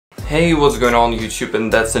Hey, what's going on YouTube, and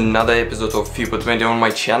that's another episode of FIFA 20 on my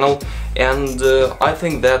channel. And I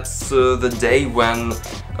think that's the day when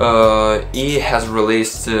EA has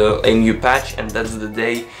released a new patch, and that's the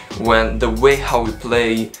day when the way how we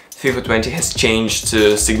play FIFA 20 has changed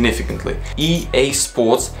significantly. EA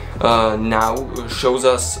Sports now shows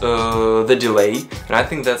us the delay, and I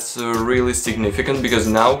think that's really significant, because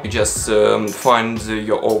now you just find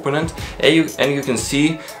your opponent and you can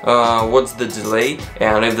see what's the delay,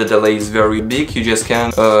 and if the delay is very big you just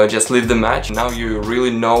can just leave the match. Now you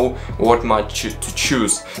really know what match to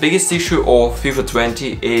choose. The biggest issue of FIFA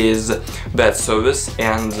 20 is bad service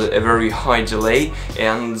and a very high delay,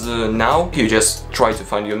 and now you just try to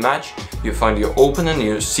find your match, you find your opponent,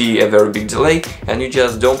 you see a very big delay, and you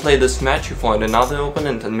just don't play this match, you find another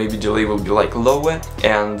opponent and maybe delay will be like lower,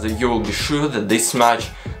 and you will be sure that this match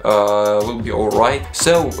will be alright.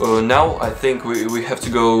 So now I think we have to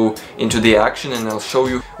go into the action, and I'll show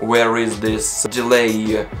you where is this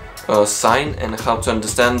delay sign and how to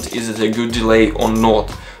understand is it a good delay or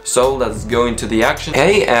not. So let's go into the action.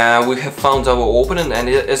 Hey, we have found our opponent, and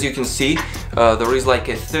as you can see there is like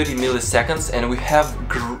a 30 milliseconds, and we have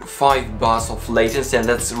 5 bars of latency, and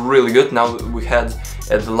that's really good. Now we had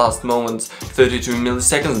at the last moment 32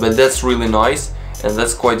 milliseconds, but that's really nice, and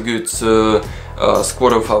that's quite good squad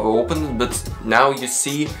of our opponent. But now you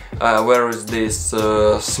see where is this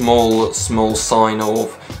small sign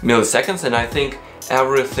of milliseconds, and I think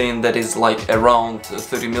everything that is like around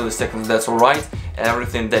 30 milliseconds, that's alright.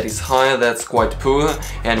 Everything that is higher, that's quite poor.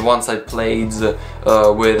 And once I played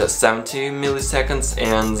with 70 milliseconds,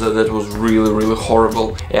 and that was really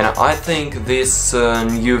horrible. And I think this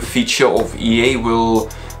new feature of EA will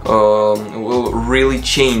really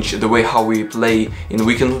change the way how we play in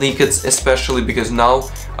Weekend League, especially because now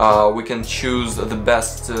we can choose the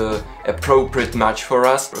best appropriate match for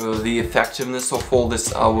us. The effectiveness of all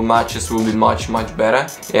our matches will be much better,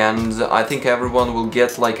 and I think everyone will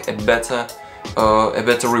get like a better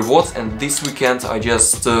reward. And this weekend I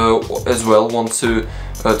just as well want to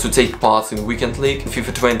take part in Weekend League. In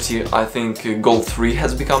FIFA 20 I think Gold 3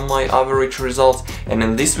 has become my average result, and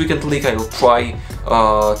in this Weekend League I will try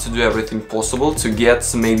to do everything possible to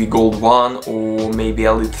get maybe Gold 1 or maybe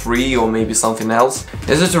Elite 3 or maybe something else.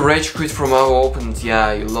 Is it a rage quit from our opponent?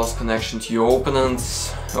 Yeah, you lost connection to your opponent.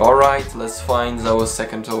 Alright, let's find our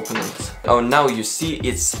second opponent. Oh, now you see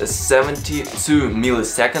it's 72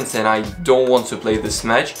 milliseconds, and I don't want to play this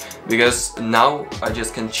match, because now I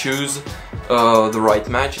just can choose the right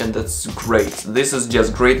match, and that's great. This is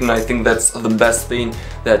just great, and I think that's the best thing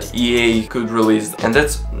that EA could release. And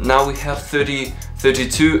that's, now we have 30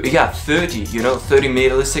 you know, 30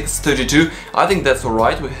 milliseconds, 32. I think that's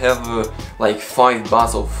alright. We have like 5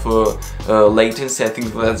 bars of latency. I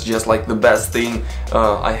think that's just like the best thing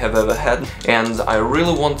I have ever had. And I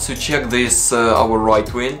really want to check this our right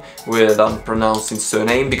wing with unpronouncing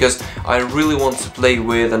surname, because I really want to play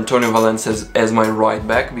with Antonio Valencia as my right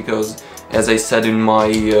back, because as I said in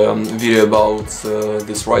my video about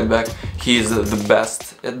this right back, he is the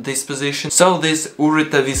best at this position. So this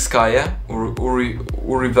Urretaviscaya,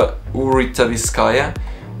 Urretaviscaya,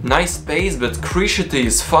 nice pace, but Krishiti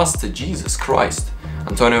is faster, Jesus Christ.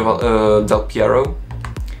 Antonio Del Piero,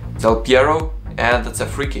 and that's a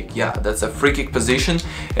free kick. Yeah, that's a free kick position,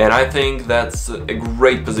 and I think that's a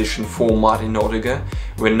great position for Martin Odegaard.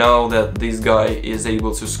 We know that this guy is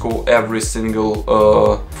able to score every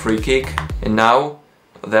single free kick, and now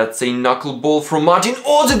that's a knuckleball from Martin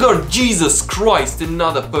Odegaard. Jesus Christ,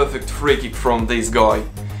 another perfect free kick from this guy.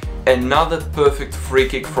 Another perfect free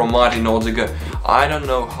kick from Martin Odegaard. I don't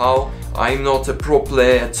know how. I'm not a pro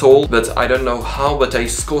player at all, but I don't know how, but I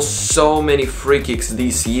score so many free kicks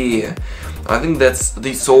this year. I think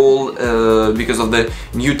that's all because of the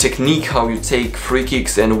new technique how you take free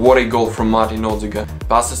kicks, and what a goal from Martin Odegaard.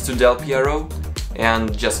 Passes to Del Piero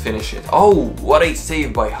and just finish it. Oh, what a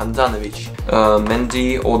save by Handanovic.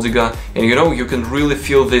 Mendy, Odegaard, and you know, you can really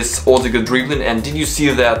feel this Odegaard dribbling. And did you see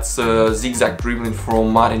that zigzag dribbling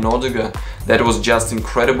from Martin Odegaard? That was just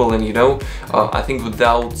incredible. And you know, I think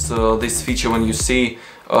without this feature, when you see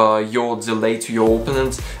your delay to your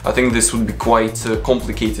opponent, I think this would be quite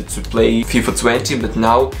complicated to play FIFA 20, but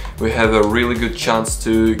now we have a really good chance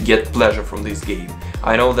to get pleasure from this game.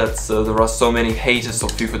 I know that there are so many haters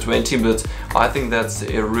of FIFA 20, but I think that's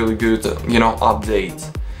a really good, you know, update.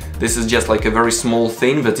 This is just like a very small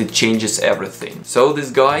thing, but it changes everything. So this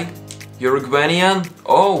guy, Uruguayan,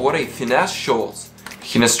 oh, what a finesse shot.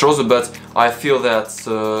 Hinestrosa, but I feel that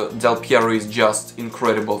Del Piero is just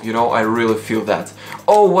incredible, you know, I really feel that.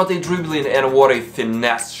 Oh, what a dribbling and what a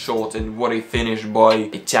finesse shot and what a finish by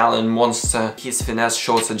Italian monster. His finesse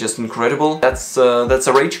shots are just incredible. That's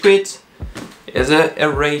a rage quit. Is it a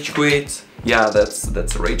rage quit? Yeah,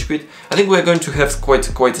 that's a rage quit. I think we're going to have quite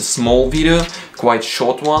a small video, quite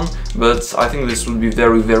short one, but I think this will be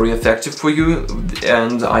very effective for you,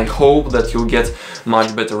 and I hope that you'll get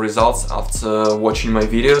much better results after watching my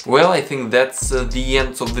video. Well, I think that's the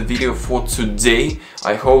end of the video for today.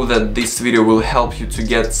 I hope that this video will help you to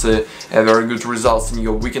get a very good results in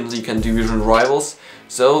your weekend league and division rivals.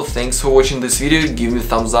 So, thanks for watching this video, give me a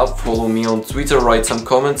thumbs up, follow me on Twitter, write some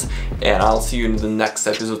comments, and I'll see you in the next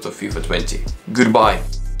episode of FIFA 20.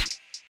 Goodbye!